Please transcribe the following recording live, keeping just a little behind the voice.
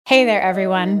Hey there,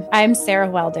 everyone. I'm Sarah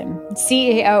Weldon,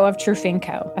 CEO of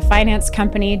Trufinco, a finance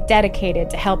company dedicated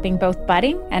to helping both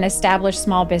budding and established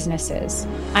small businesses.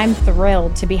 I'm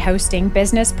thrilled to be hosting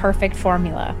Business Perfect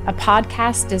Formula, a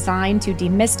podcast designed to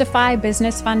demystify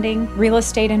business funding, real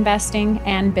estate investing,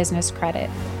 and business credit.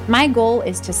 My goal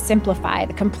is to simplify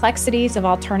the complexities of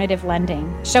alternative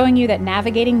lending, showing you that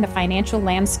navigating the financial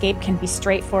landscape can be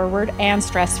straightforward and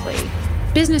stress-free.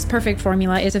 Business Perfect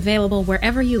Formula is available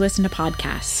wherever you listen to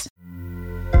podcasts.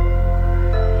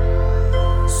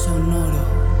 Sonoro.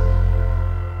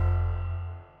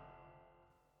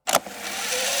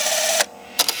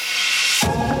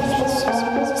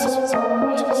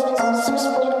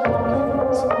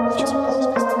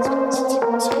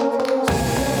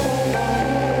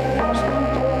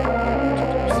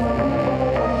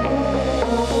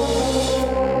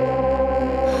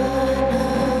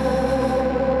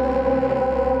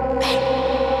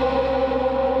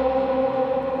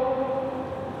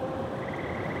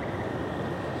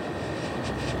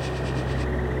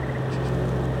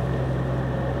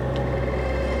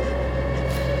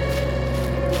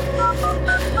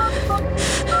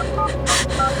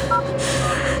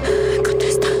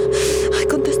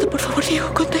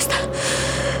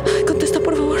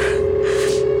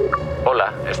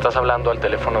 Estás hablando al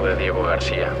teléfono de Diego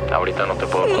García. Ahorita no te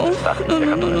puedo contestar.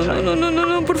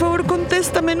 No, por favor,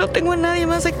 contéstame. No tengo a nadie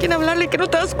más a quien hablarle. Que no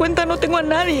te das cuenta, no tengo a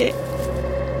nadie.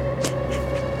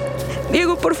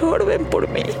 Diego, por favor, ven por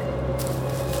mí.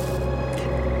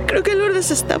 Creo que Lourdes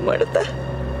está muerta.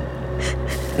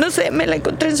 No sé, me la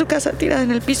encontré en su casa tirada en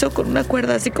el piso con una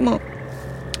cuerda, así como...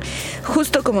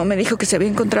 Justo como me dijo que se había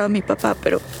encontrado a mi papá,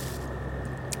 pero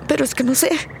es que no sé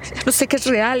que es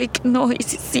real y que no, y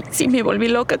sí me volví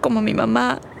loca como mi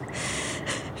mamá,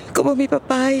 como mi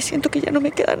papá, y siento que ya no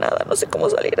me queda nada, no sé cómo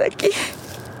salir de aquí.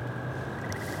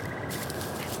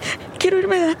 Quiero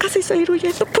irme de la casa y salir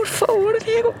huyendo, por favor,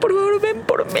 Diego, por favor, ven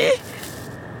por mí.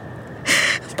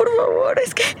 Por favor,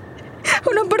 es que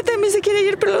una parte de mí se quiere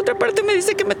ir, pero la otra parte me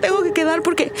dice que me tengo que quedar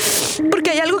porque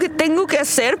hay algo que tengo que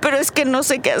hacer, pero es que no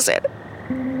sé qué hacer.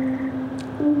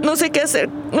 No sé qué hacer,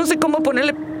 no sé cómo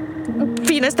ponerle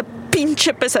fin a esta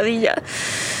pinche pesadilla.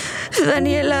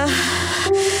 Daniela,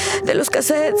 de los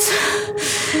cassettes,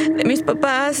 de mis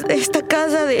papás, de esta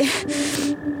casa, de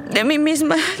mí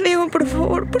misma. Diego, por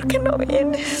favor, ¿por qué no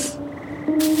vienes?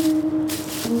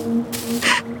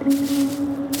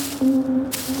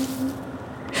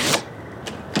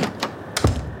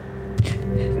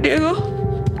 Diego,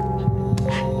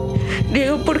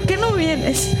 ¿por qué no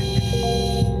vienes?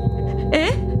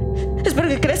 ¿Es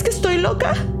porque crees que estoy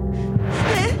loca?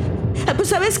 Pues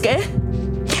 ¿sabes qué?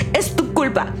 Es tu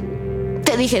culpa.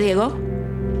 Te dije, Diego.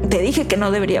 Te dije que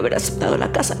no debería haber aceptado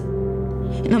la casa.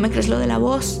 No me crees lo de la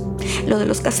voz, lo de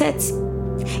los cassettes.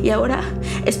 Y ahora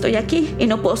estoy aquí y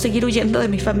no puedo seguir huyendo de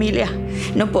mi familia.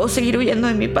 No puedo seguir huyendo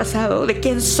de mi pasado, de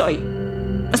quién soy.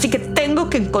 Así que tengo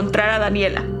que encontrar a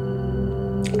Daniela.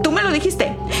 Tú me lo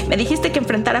dijiste. Me dijiste que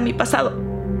enfrentara mi pasado.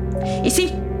 Y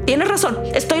sí, tienes razón,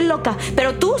 estoy loca.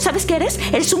 Pero tú, ¿sabes qué eres?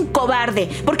 Eres un cobarde.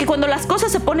 Porque cuando las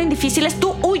cosas se ponen difíciles,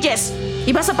 tú huyes.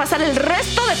 Y vas a pasar el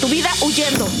resto de tu vida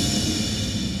huyendo.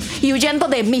 Y huyendo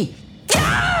de mí.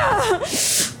 ¡Ah!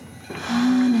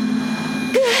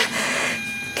 ¿Qué?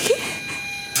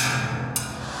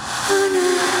 Ana.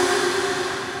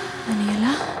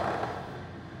 Daniela.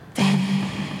 Ven.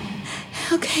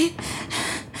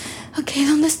 Ok,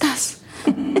 ¿dónde estás?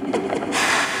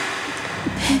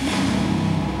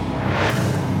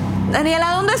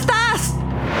 Daniela, ¿dónde estás?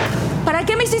 ¿Para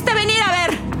qué me hiciste venir a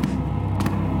ver?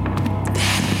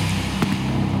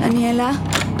 Daniela.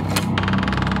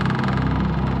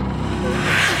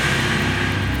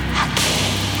 Aquí.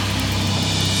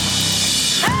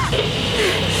 ¡Ah!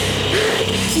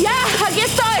 ¡Ya! ¡Aquí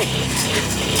estoy!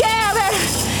 ¿Qué? A ver,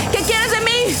 ¿qué quieres de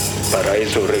mí? Para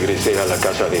eso regresé a la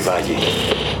casa de Valle.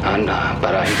 Ana,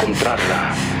 para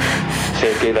encontrarla.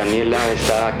 Sé que Daniela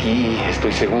está aquí,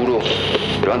 estoy seguro.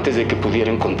 Pero antes de que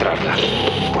pudiera encontrarla,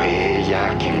 fue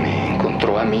ella quien me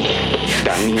encontró a mí.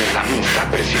 Daniela me está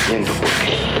persiguiendo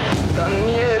porque...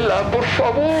 Daniela, por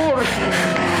favor.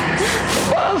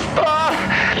 ¡Basta!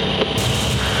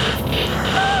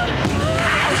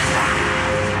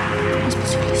 ¿Cómo es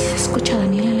posible? Si se escucha a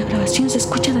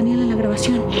Daniela en la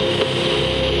grabación,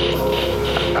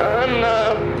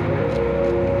 Ana,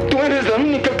 tú eres la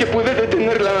única que puede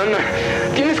detenerla, Ana.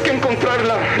 Tienes que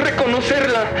encontrarla,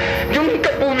 reconocerla. Yo nunca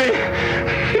pude.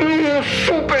 No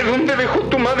supe dónde dejó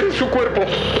tu madre su cuerpo.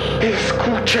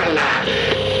 Escúchala.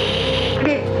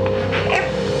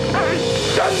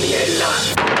 Daniela.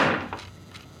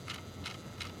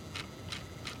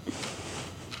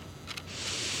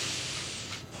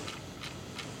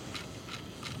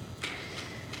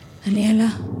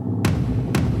 Daniela.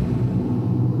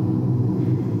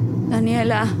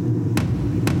 Daniela.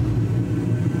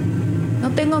 No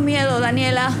tengo miedo,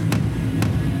 Daniela.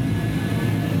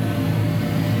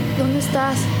 ¿Dónde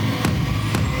estás?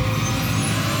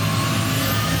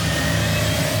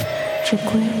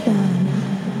 Recuerda.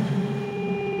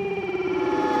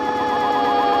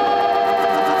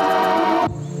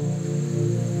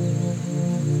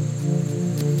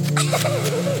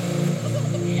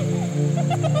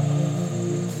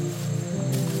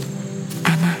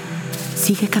 Ana,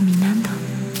 sigue caminando.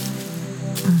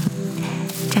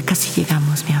 Ya casi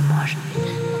llegamos, mi amor.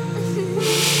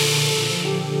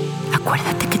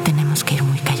 Acuérdate que tenemos que ir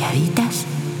muy calladitas.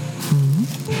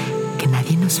 Que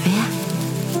nadie nos vea.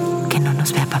 Que no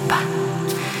nos vea papá.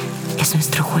 Es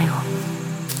nuestro juego.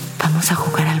 Vamos a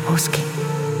jugar al bosque.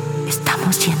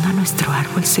 Estamos yendo a nuestro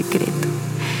árbol secreto.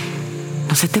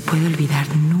 No se te puede olvidar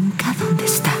nunca dónde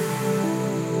está.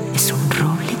 Es un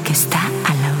roble que está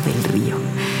al lado del río.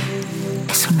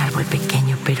 Es un árbol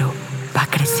pequeño, pero va a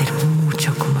crecer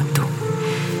mucho como tú.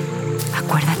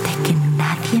 Acuérdate que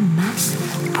nadie más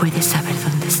puede saber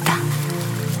dónde está.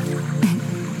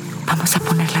 Vamos a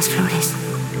poner las flores.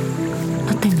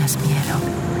 No tengas miedo.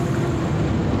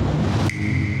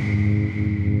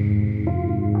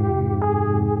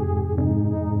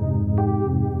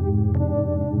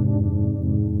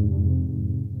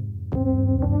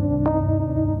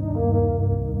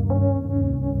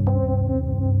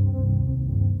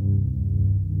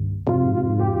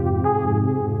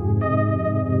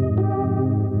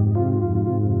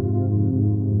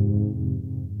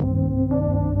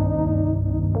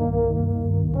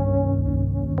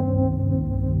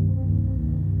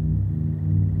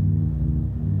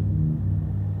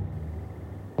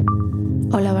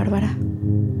 Hola, Bárbara.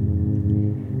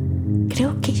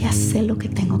 Creo que ya sé lo que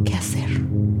tengo que hacer.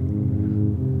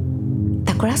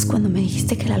 ¿Te acuerdas cuando me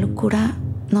dijiste que la locura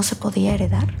no se podía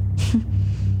heredar?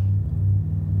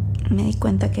 Me di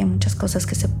cuenta que hay muchas cosas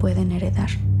que se pueden heredar,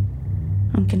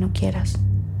 aunque no quieras.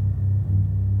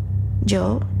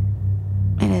 Yo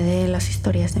heredé las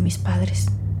historias de mis padres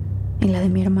y la de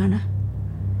mi hermana.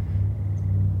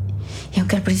 Y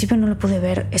aunque al principio no lo pude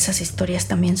ver, esas historias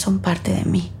también son parte de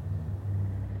mí.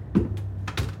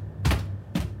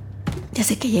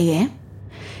 Desde que llegué,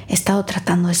 he estado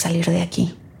tratando de salir de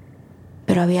aquí,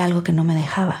 pero había algo que no me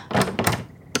dejaba.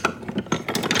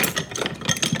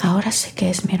 Ahora sé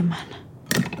que es mi hermana.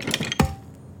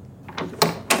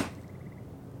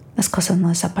 Las cosas no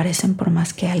desaparecen por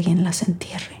más que alguien las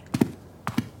entierre.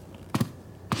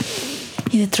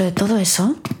 Y dentro de todo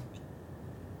eso,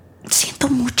 siento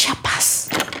mucha paz.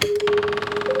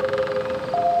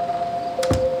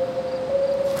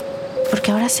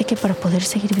 Porque ahora sé que para poder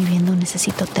seguir viviendo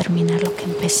necesito terminar lo que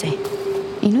empecé.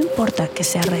 Y no importa que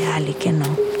sea real y que no.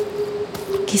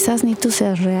 Quizás ni tú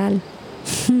seas real.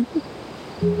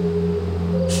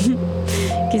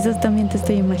 Quizás también te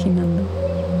estoy imaginando.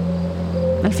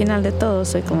 Al final de todo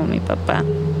soy como mi papá,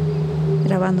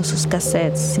 grabando sus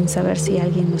cassettes sin saber si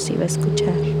alguien los iba a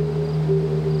escuchar.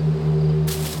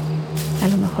 A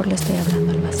lo mejor le estoy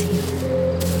hablando al vacío.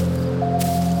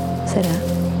 ¿Será?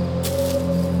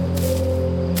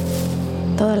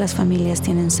 Todas las familias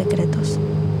tienen secretos,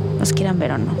 los quieran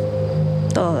ver o no.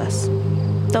 Todas.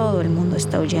 Todo el mundo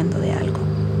está huyendo de algo.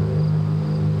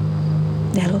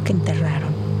 De algo que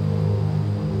enterraron.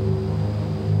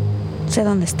 Sé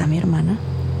dónde está mi hermana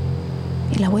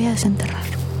y la voy a desenterrar.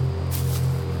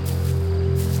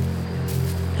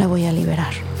 La voy a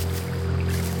liberar.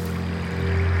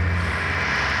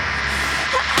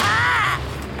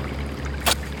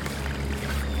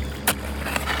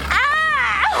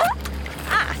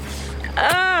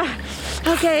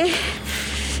 Ok,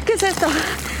 ¿qué es esto?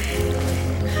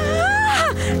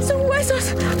 Son huesos.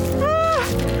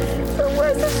 Son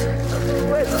huesos.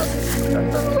 Son huesos.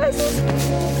 Son huesos.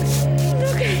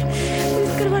 Ok, voy a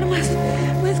escarbar más.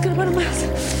 Voy a escarbar más.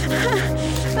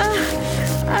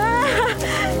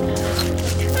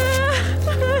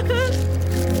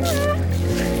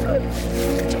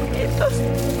 Chiquitos.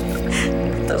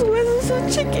 Estos huesos son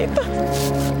chiquitos.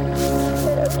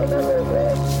 Era una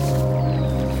bebé.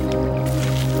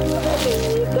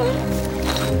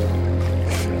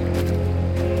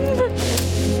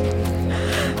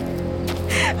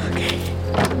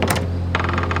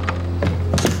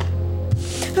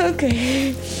 Ok.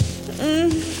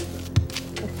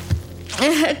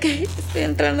 Ok, estoy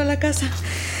entrando a la casa.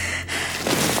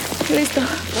 Listo.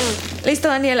 Listo,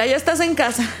 Daniela, ya estás en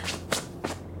casa.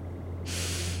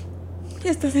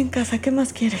 Ya estás en casa, ¿qué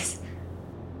más quieres?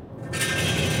 Qué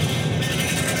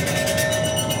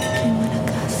buena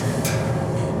casa.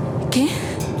 ¿Qué?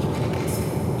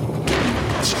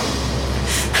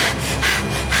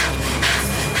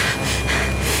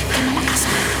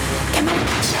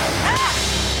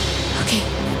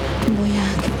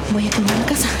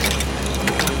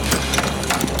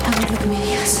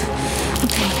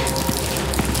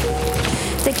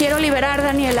 quiero liberar,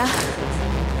 Daniela.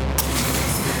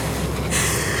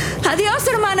 Adiós,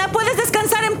 hermana. Puedes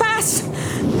descansar en paz.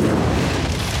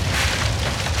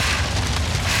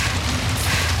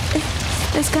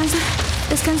 Descansa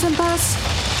en paz.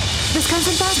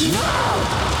 Descansa en paz. ¡No!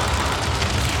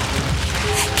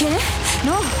 ¿Qué?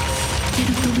 No.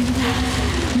 Quiero tu vida.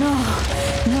 No.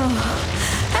 No.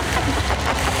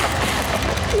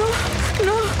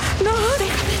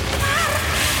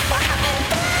 Déjame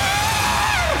entrar.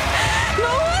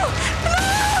 No.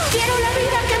 Quiero la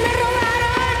vida que me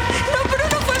robaron. No, pero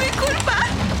no fue mi culpa.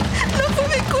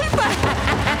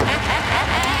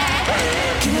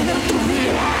 Quiero tu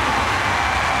vida.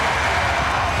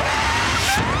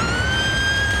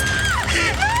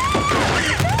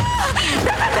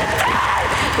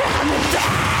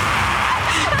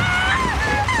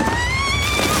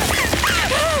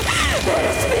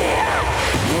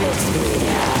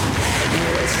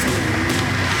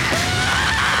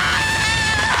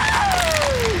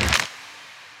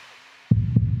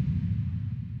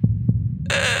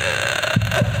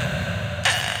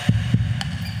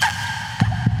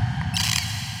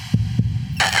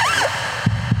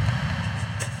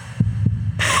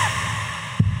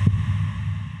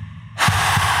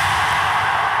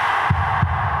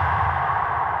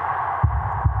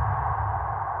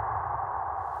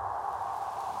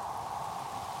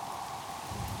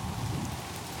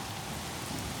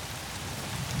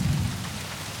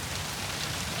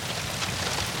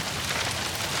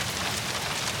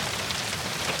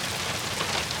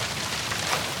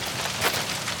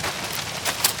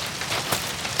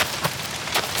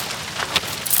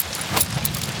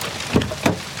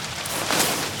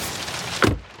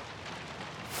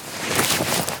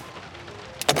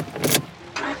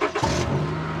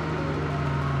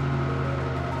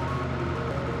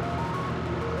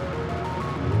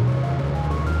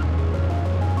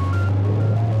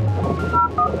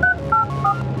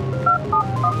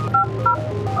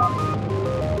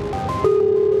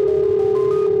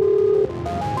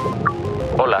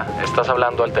 Hola, estás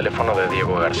hablando al teléfono de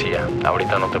Diego García.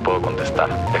 Ahorita no te puedo contestar.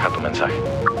 Deja tu mensaje.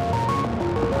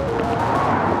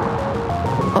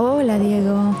 Hola,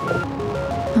 Diego.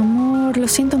 Amor, lo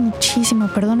siento muchísimo.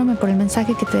 Perdóname por el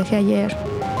mensaje que te dejé ayer.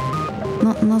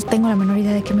 No tengo la menor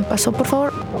idea de qué me pasó. Por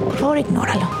favor,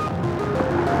 ignóralo.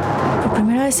 Por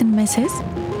primera vez en meses,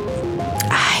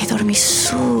 dormí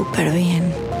súper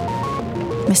bien.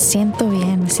 Me siento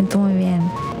bien, me siento muy bien.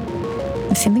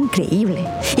 Me siento increíble.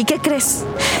 ¿Y qué crees?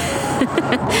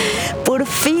 Por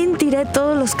fin tiré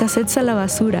todos los cassettes a la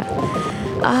basura.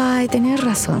 Tenías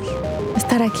razón.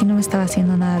 Estar aquí no me estaba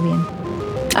haciendo nada bien.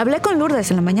 Hablé con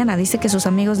Lourdes en la mañana. Dice que sus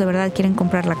amigos de verdad quieren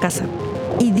comprar la casa.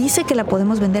 Y dice que la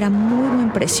podemos vender a muy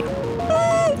buen precio.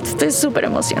 Estoy súper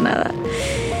emocionada.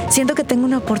 Siento que tengo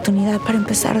una oportunidad para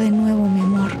empezar de nuevo, mi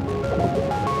amor.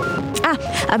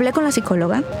 Hablé con la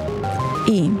psicóloga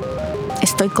y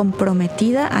estoy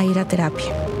comprometida a ir a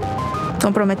terapia.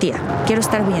 Comprometida. Quiero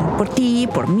estar bien. Por ti,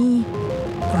 por mí,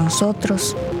 por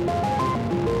nosotros.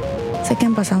 Sé que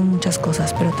han pasado muchas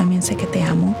cosas, pero también sé que te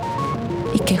amo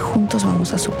y que juntos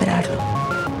vamos a superarlo.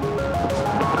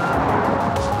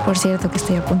 Por cierto, que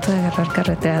estoy a punto de agarrar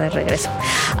carretera de regreso.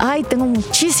 Tengo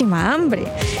muchísima hambre.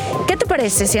 ¿Qué te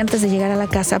parece si antes de llegar a la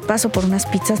casa paso por unas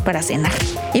pizzas para cenar?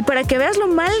 Y para que veas lo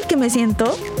mal que me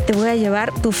siento, te voy a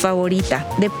llevar tu favorita,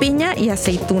 de piña y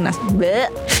aceitunas.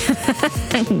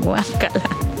 Guácala.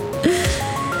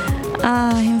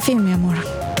 En fin, mi amor.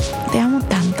 Te amo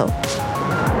tanto.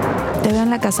 Te veo en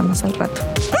la casa más al rato.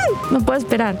 No puedo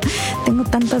esperar. Tengo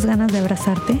tantas ganas de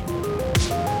abrazarte.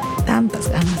 Tantas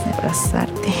ganas de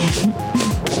abrazarte.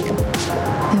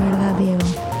 De verdad, Diego.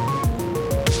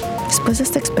 Después de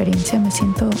esta experiencia me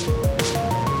siento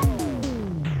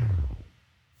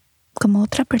como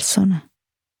otra persona.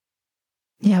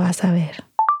 Ya vas a ver.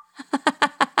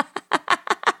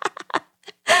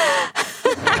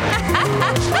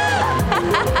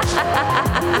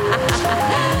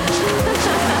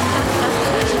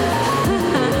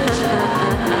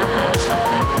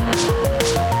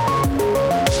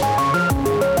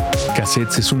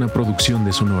 Cassette es una producción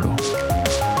de Sonoro.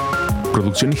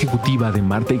 Producción ejecutiva de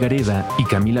Marta Higareda y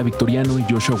Camila Victoriano y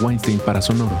Joshua Weinstein para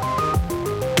Sonoro.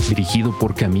 Dirigido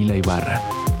por Camila Ibarra.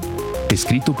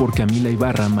 Escrito por Camila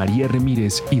Ibarra, María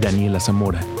Ramírez y Daniela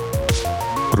Zamora.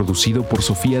 Producido por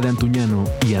Sofía de Antuñano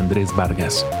y Andrés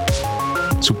Vargas.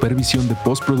 Supervisión de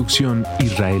postproducción,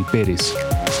 Israel Pérez.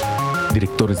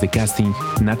 Directores de casting,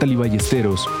 Natalie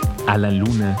Ballesteros, Alan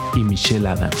Luna y Michelle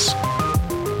Adams.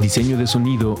 Diseño de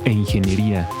sonido e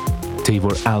ingeniería,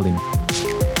 Tabor Allen.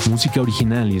 Música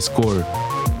original y score,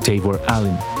 Tabor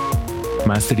Allen.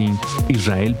 Mastering,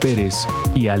 Israel Pérez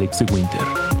y Alex de Winter.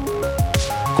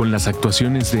 con las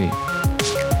actuaciones de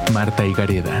Marta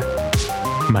Higareda,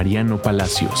 Mariano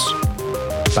Palacios,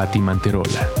 Patti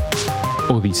Manterola,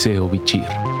 Odiseo Bichir,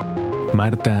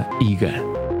 Marta Higa,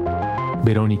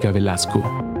 Verónica Velasco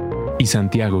y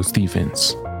Santiago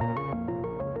Stephens.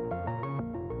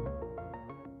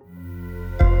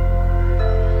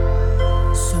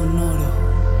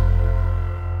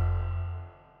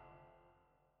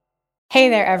 Hey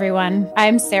there, everyone.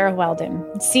 I'm Sarah Weldon,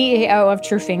 CEO of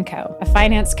Trufinco, a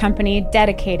finance company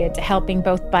dedicated to helping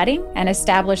both budding and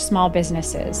established small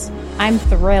businesses. I'm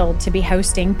thrilled to be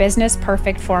hosting Business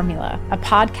Perfect Formula, a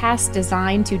podcast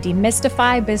designed to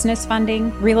demystify business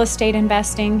funding, real estate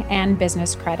investing, and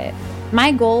business credit.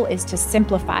 My goal is to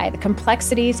simplify the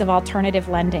complexities of alternative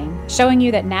lending, showing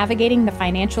you that navigating the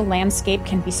financial landscape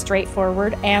can be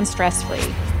straightforward and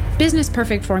stress-free. Business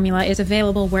Perfect Formula is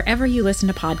available wherever you listen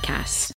to podcasts.